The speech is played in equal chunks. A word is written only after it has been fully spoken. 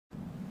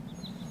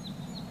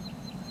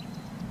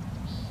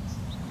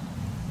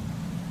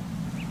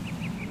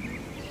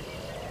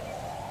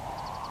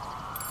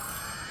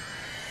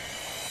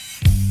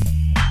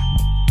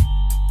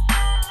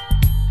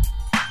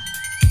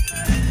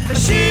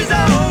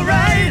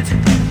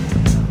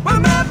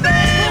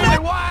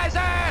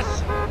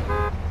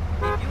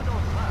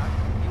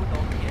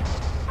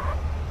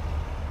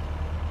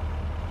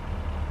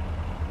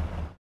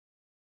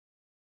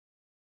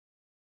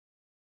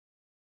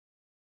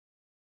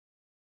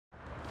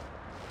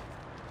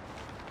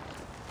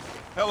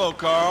Hello,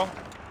 Carl.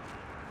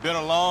 Been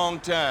a long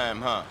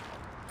time, huh?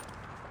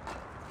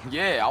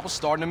 Yeah, I was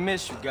starting to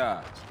miss you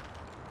guys.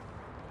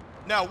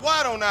 Now,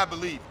 why don't I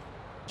believe you?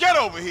 Get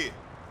over here!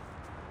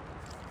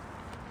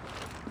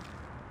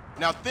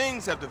 Now,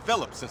 things have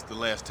developed since the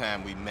last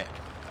time we met.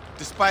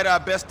 Despite our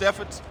best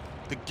efforts,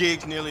 the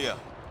gig's nearly up.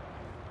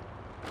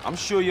 I'm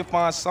sure you'll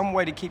find some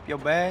way to keep your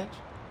badge.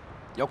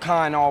 Your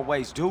kind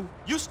always do.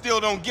 You still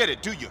don't get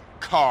it, do you,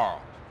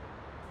 Carl?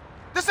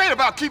 This ain't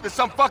about keeping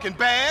some fucking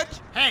badge!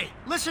 Hey,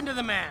 listen to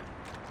the man.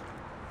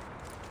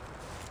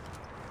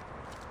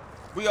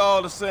 We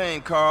all the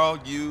same, Carl.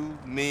 You,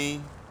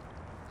 me.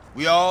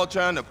 We all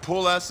trying to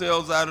pull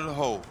ourselves out of the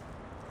hole.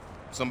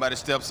 Somebody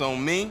steps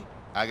on me,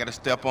 I gotta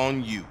step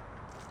on you.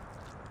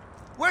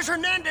 Where's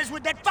Hernandez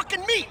with that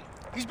fucking meat?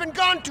 He's been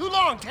gone too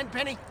long,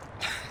 Tenpenny.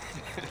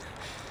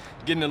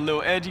 Getting a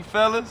little edgy,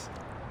 fellas?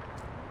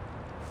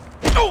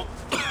 Oh!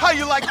 How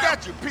you like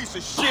that, you piece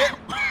of shit?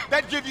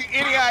 That give you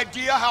any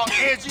idea how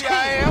edgy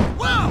I am?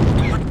 Whoa!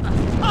 What the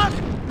fuck?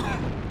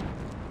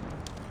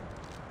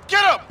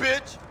 Get up,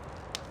 bitch!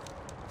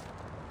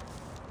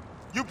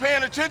 You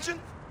paying attention?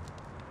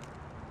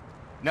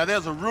 Now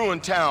there's a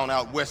ruined town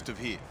out west of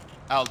here.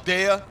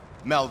 Aldea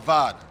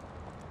Malvada.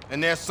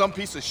 And there's some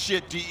piece of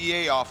shit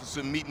DEA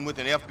officer meeting with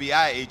an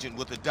FBI agent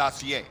with a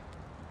dossier.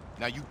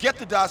 Now you get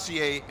the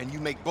dossier and you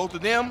make both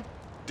of them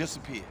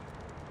disappear.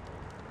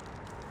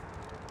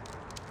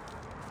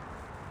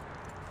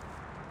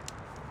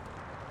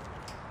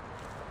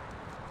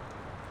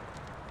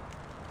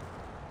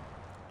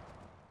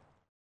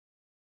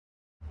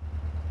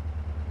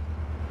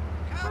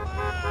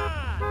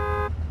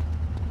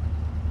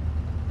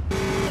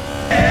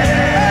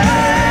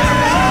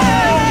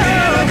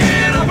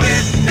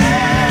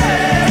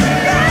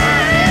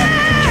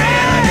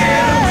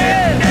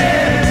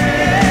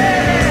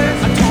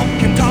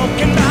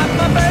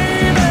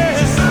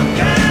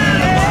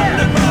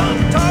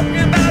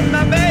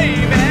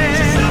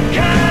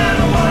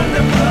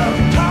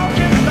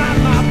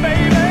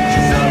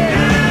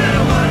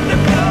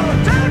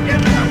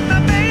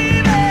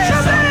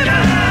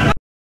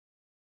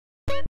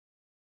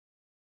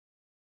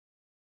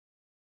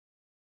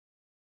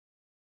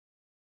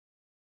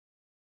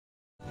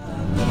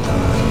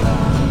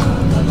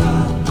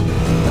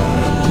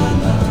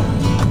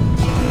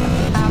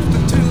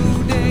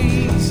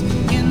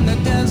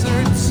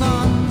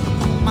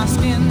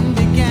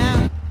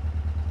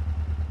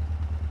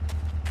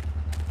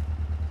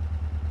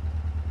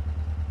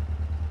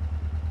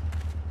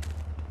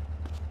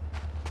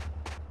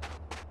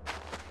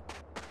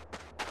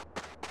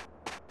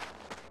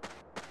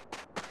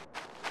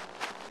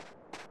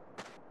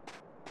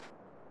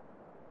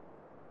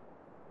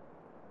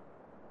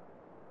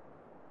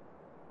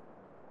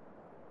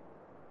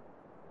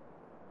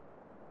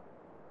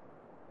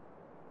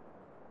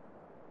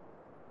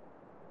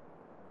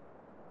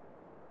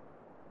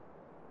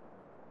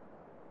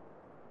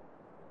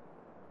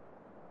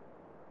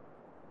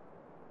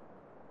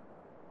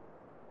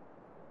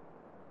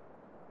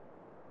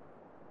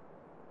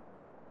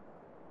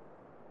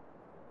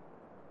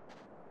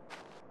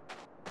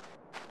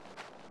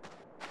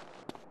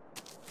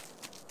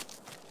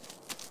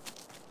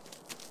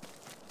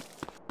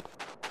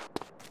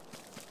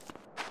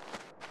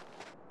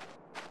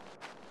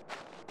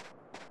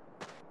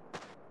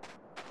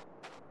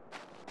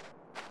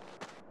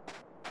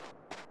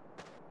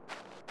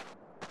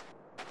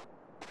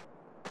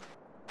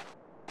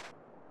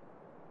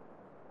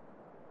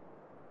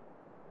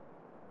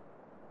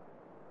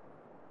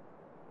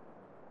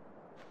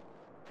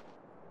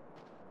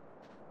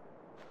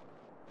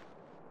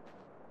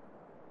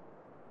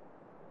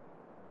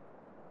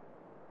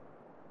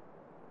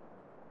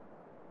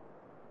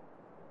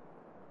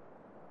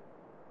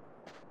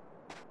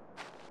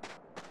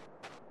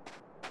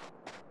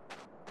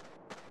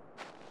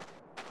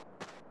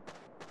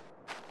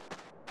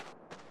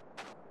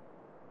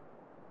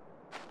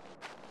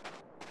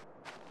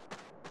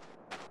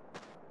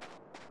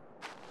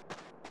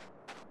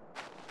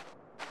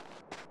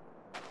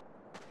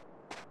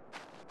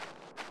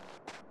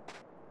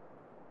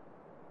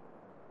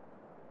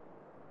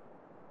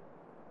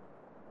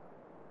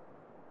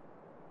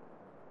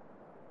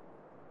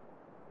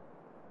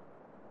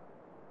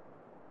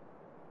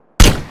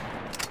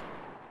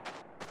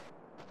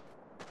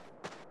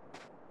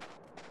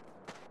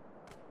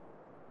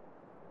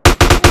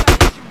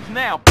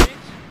 Now, bitch.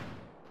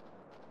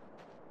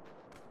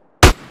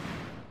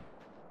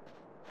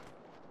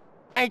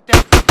 Ain't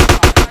that